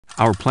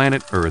our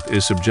planet Earth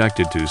is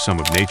subjected to some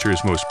of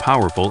nature's most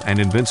powerful and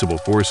invincible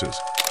forces.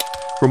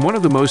 From one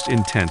of the most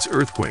intense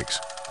earthquakes,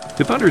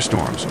 to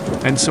thunderstorms,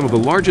 and some of the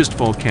largest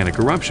volcanic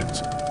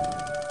eruptions.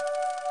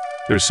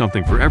 There's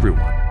something for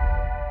everyone.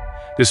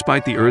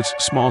 Despite the Earth's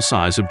small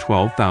size of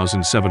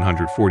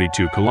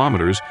 12,742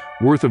 kilometers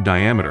worth of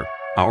diameter,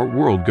 our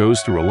world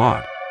goes through a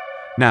lot.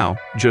 Now,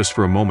 just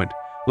for a moment,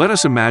 let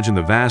us imagine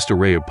the vast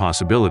array of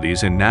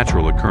possibilities and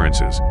natural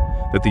occurrences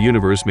that the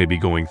universe may be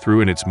going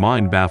through in its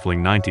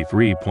mind-baffling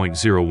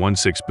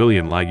 93.016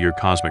 billion light-year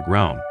cosmic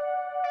realm.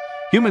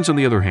 Humans, on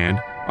the other hand,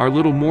 are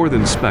little more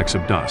than specks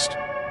of dust.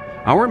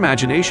 Our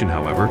imagination,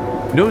 however,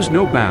 knows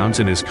no bounds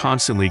and is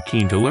constantly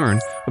keen to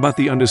learn about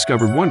the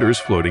undiscovered wonders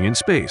floating in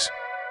space.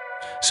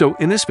 So,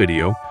 in this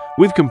video,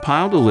 we've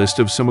compiled a list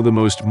of some of the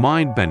most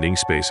mind-bending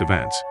space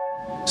events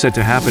set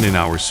to happen in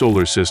our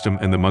solar system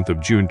in the month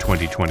of June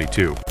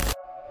 2022.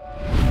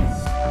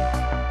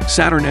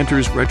 Saturn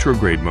enters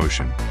retrograde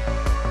motion.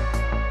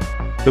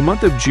 The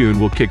month of June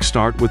will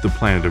kick-start with the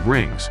planet of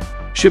rings,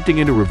 shifting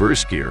into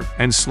reverse gear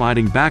and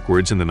sliding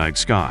backwards in the night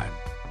sky.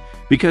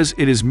 Because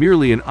it is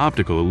merely an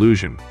optical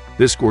illusion,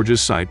 this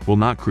gorgeous sight will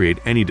not create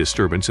any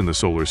disturbance in the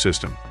solar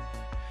system.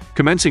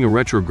 Commencing a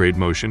retrograde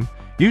motion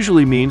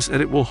usually means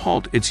that it will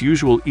halt its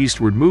usual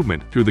eastward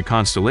movement through the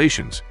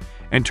constellations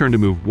and turn to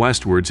move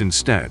westwards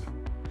instead.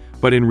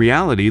 But in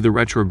reality, the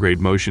retrograde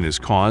motion is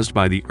caused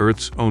by the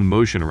Earth's own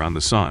motion around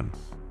the Sun.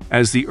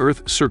 As the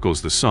Earth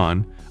circles the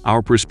Sun,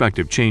 our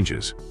perspective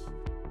changes.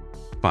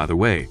 By the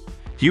way,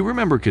 do you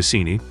remember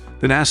Cassini,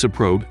 the NASA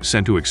probe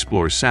sent to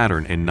explore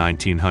Saturn in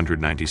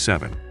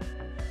 1997?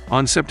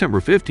 On September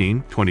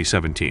 15,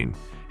 2017,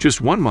 just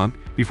 1 month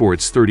before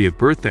its 30th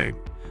birthday,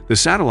 the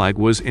satellite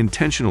was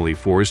intentionally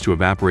forced to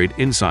evaporate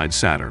inside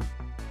Saturn.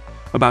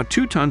 About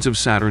 2 tons of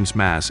Saturn's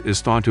mass is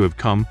thought to have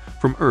come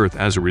from Earth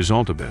as a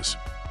result of this.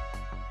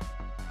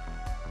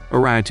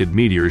 Arietid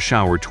Meteor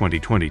Shower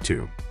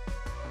 2022.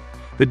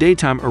 The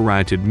Daytime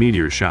Arietid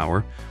Meteor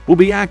Shower will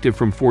be active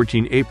from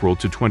 14 April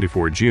to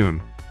 24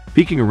 June,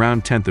 peaking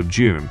around 10th of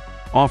June,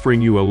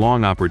 offering you a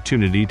long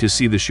opportunity to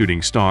see the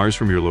shooting stars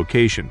from your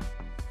location.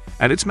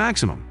 At its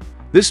maximum,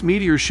 this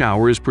meteor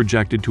shower is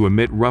projected to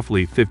emit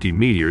roughly 50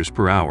 meteors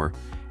per hour,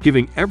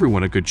 giving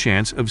everyone a good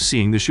chance of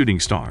seeing the shooting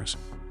stars.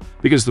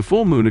 Because the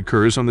full moon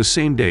occurs on the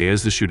same day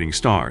as the shooting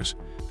stars,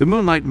 the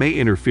moonlight may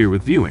interfere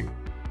with viewing.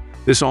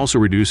 This also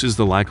reduces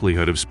the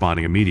likelihood of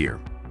spotting a meteor.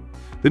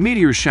 The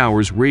meteor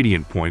shower's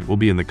radiant point will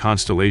be in the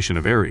constellation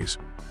of Aries.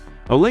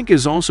 A link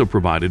is also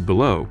provided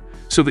below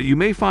so that you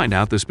may find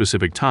out the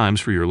specific times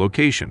for your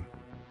location.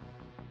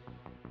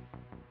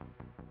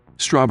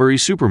 Strawberry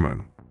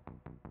Supermoon.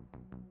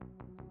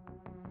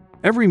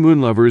 Every moon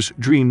lover's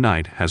dream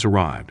night has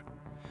arrived.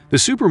 The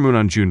supermoon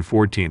on June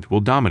 14th will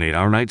dominate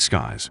our night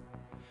skies.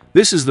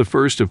 This is the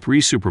first of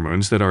 3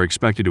 supermoons that are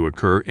expected to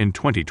occur in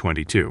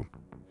 2022.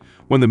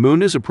 When the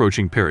moon is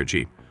approaching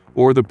perigee,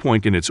 or the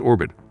point in its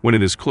orbit when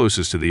it is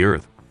closest to the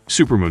Earth,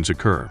 supermoons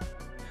occur.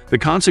 The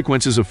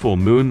consequences of full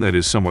moon that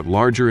is somewhat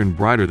larger and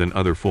brighter than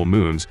other full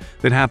moons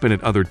that happen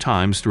at other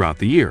times throughout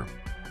the year,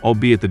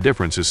 albeit the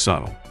difference is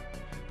subtle.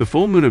 The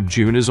full moon of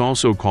June is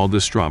also called the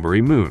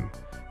strawberry moon,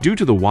 due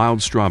to the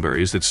wild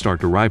strawberries that start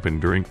to ripen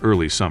during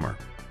early summer.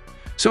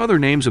 Some other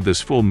names of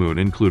this full moon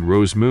include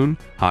rose moon,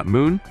 hot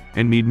moon,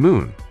 and mead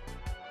moon.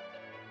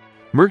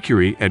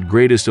 Mercury at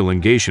greatest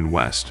elongation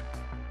west.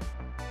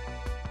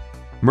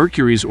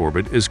 Mercury's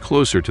orbit is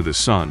closer to the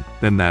Sun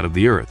than that of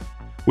the Earth,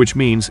 which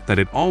means that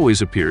it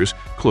always appears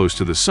close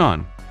to the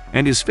Sun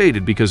and is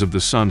faded because of the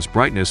Sun's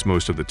brightness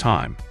most of the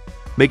time,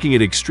 making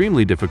it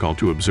extremely difficult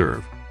to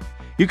observe.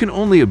 You can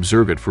only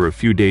observe it for a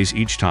few days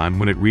each time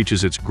when it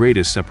reaches its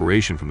greatest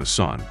separation from the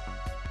Sun,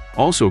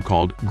 also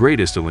called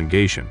greatest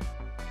elongation.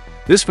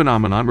 This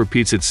phenomenon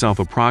repeats itself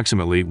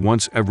approximately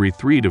once every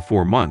 3 to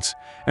 4 months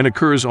and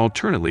occurs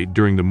alternately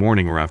during the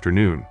morning or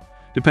afternoon,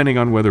 depending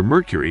on whether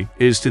Mercury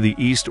is to the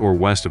east or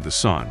west of the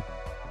Sun.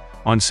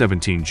 On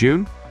 17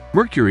 June,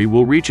 Mercury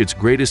will reach its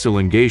greatest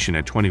elongation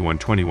at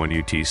 2121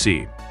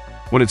 UTC,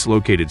 when it's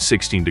located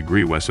 16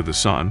 degrees west of the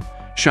Sun,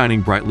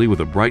 shining brightly with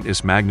a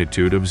brightness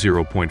magnitude of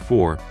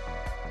 0.4.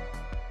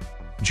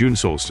 June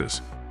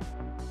solstice.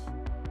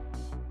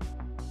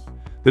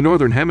 The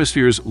Northern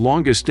Hemisphere's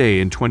longest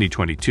day in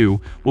 2022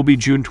 will be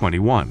June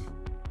 21.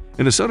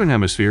 In the Southern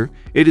Hemisphere,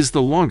 it is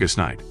the longest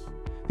night.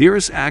 The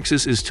Earth's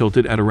axis is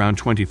tilted at around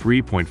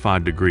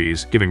 23.5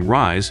 degrees, giving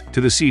rise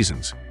to the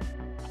seasons.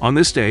 On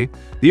this day,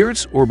 the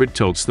Earth's orbit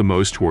tilts the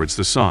most towards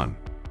the Sun.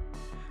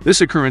 This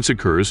occurrence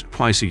occurs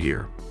twice a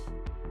year.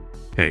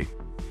 Hey,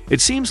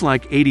 it seems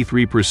like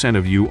 83%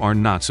 of you are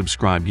not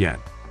subscribed yet.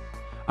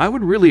 I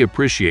would really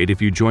appreciate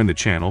if you join the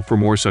channel for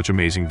more such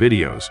amazing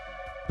videos.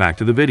 Back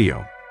to the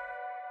video.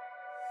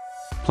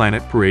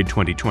 Planet Parade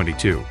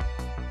 2022.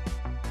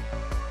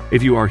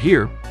 If you are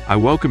here, I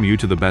welcome you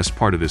to the best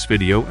part of this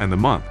video and the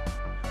month.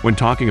 When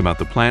talking about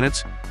the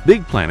planets,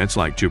 big planets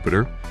like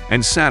Jupiter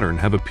and Saturn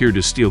have appeared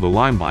to steal the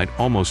limelight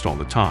almost all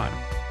the time.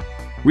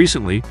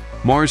 Recently,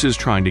 Mars is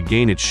trying to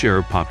gain its share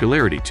of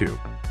popularity too.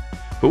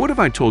 But what if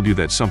I told you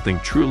that something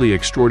truly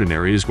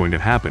extraordinary is going to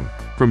happen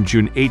from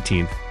June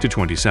 18th to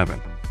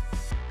 27th?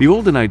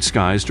 Behold the night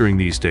skies during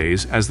these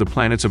days, as the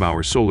planets of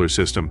our solar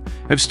system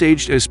have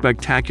staged a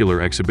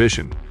spectacular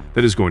exhibition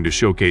that is going to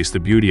showcase the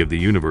beauty of the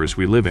universe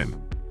we live in.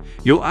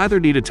 You'll either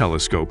need a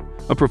telescope,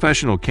 a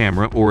professional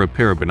camera, or a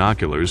pair of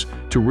binoculars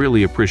to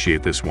really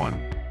appreciate this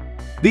one.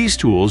 These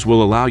tools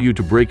will allow you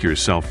to break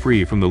yourself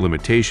free from the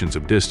limitations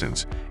of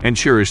distance and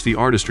cherish the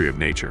artistry of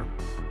nature.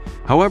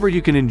 However,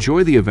 you can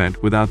enjoy the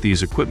event without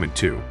these equipment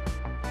too.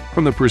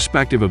 From the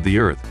perspective of the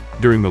Earth,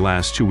 during the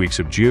last 2 weeks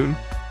of June,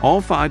 all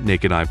 5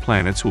 naked-eye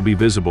planets will be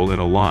visible in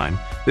a line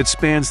that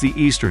spans the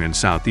eastern and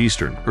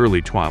southeastern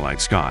early twilight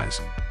skies.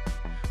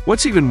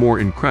 What's even more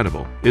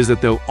incredible is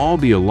that they'll all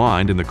be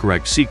aligned in the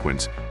correct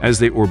sequence as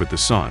they orbit the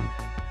Sun,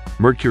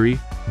 Mercury,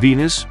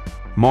 Venus,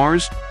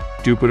 Mars,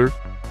 Jupiter,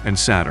 and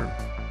Saturn.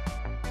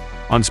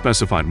 On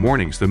specified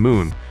mornings, the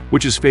Moon,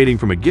 which is fading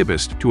from a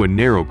gibbous to a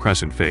narrow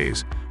crescent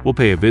phase, will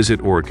pay a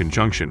visit or a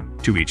conjunction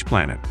to each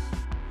planet.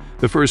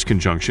 The first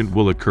conjunction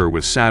will occur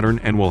with Saturn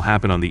and will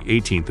happen on the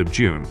 18th of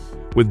June,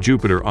 with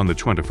Jupiter on the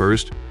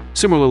 21st,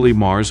 similarly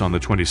Mars on the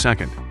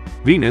 22nd,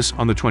 Venus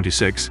on the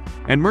 26th,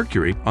 and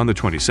Mercury on the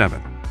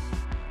 27th.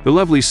 The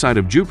lovely sight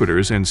of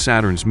Jupiter's and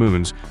Saturn's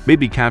moons may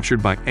be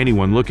captured by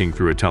anyone looking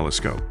through a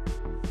telescope.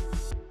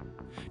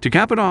 To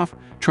cap it off,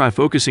 try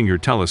focusing your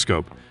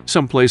telescope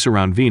someplace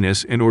around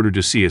Venus in order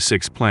to see a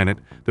 6th planet,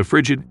 the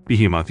frigid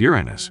behemoth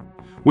Uranus,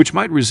 which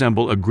might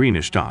resemble a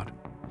greenish dot.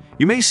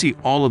 You may see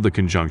all of the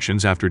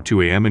conjunctions after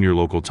 2 a.m. in your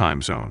local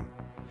time zone.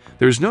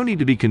 There's no need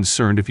to be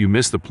concerned if you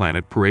miss the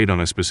planet parade on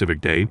a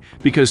specific day,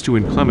 because to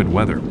inclement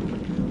weather,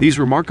 these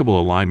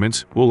remarkable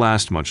alignments will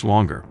last much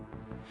longer.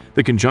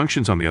 The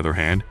conjunctions, on the other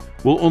hand,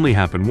 will only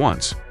happen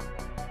once.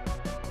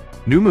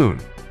 New Moon.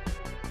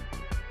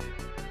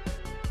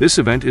 This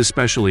event is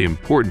especially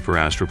important for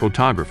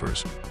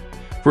astrophotographers.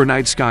 For a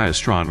night sky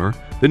astronomer,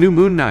 the new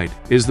moon night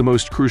is the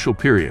most crucial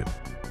period.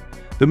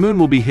 The moon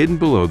will be hidden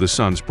below the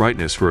sun's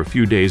brightness for a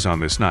few days on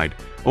this night,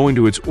 owing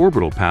to its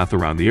orbital path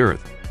around the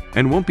Earth,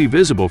 and won't be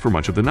visible for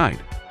much of the night.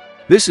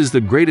 This is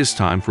the greatest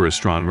time for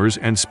astronomers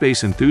and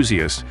space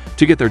enthusiasts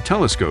to get their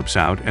telescopes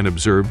out and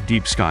observe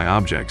deep sky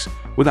objects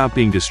without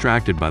being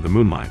distracted by the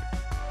moonlight.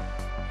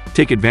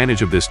 Take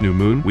advantage of this new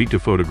moon week to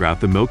photograph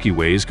the Milky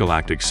Way's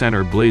galactic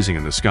center blazing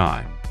in the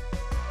sky.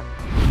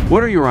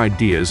 What are your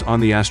ideas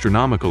on the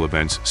astronomical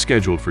events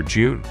scheduled for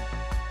June?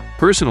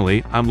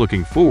 Personally, I'm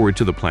looking forward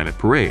to the planet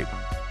parade,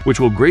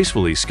 which will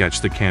gracefully sketch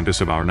the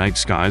canvas of our night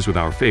skies with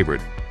our favorite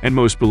and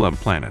most beloved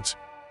planets.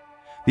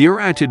 The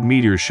Arietid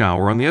Meteor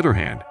Shower, on the other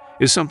hand,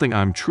 is something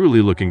I'm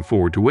truly looking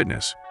forward to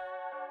witness.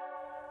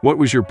 What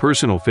was your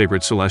personal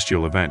favorite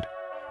celestial event?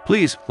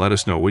 Please let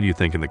us know what you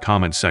think in the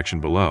comments section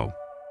below.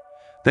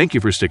 Thank you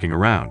for sticking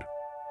around.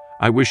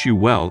 I wish you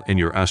well in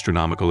your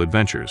astronomical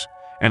adventures,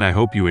 and I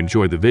hope you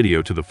enjoyed the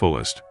video to the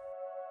fullest.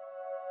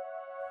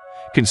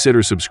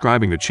 Consider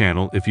subscribing the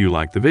channel if you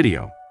liked the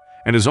video.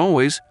 And as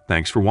always,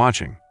 thanks for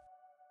watching.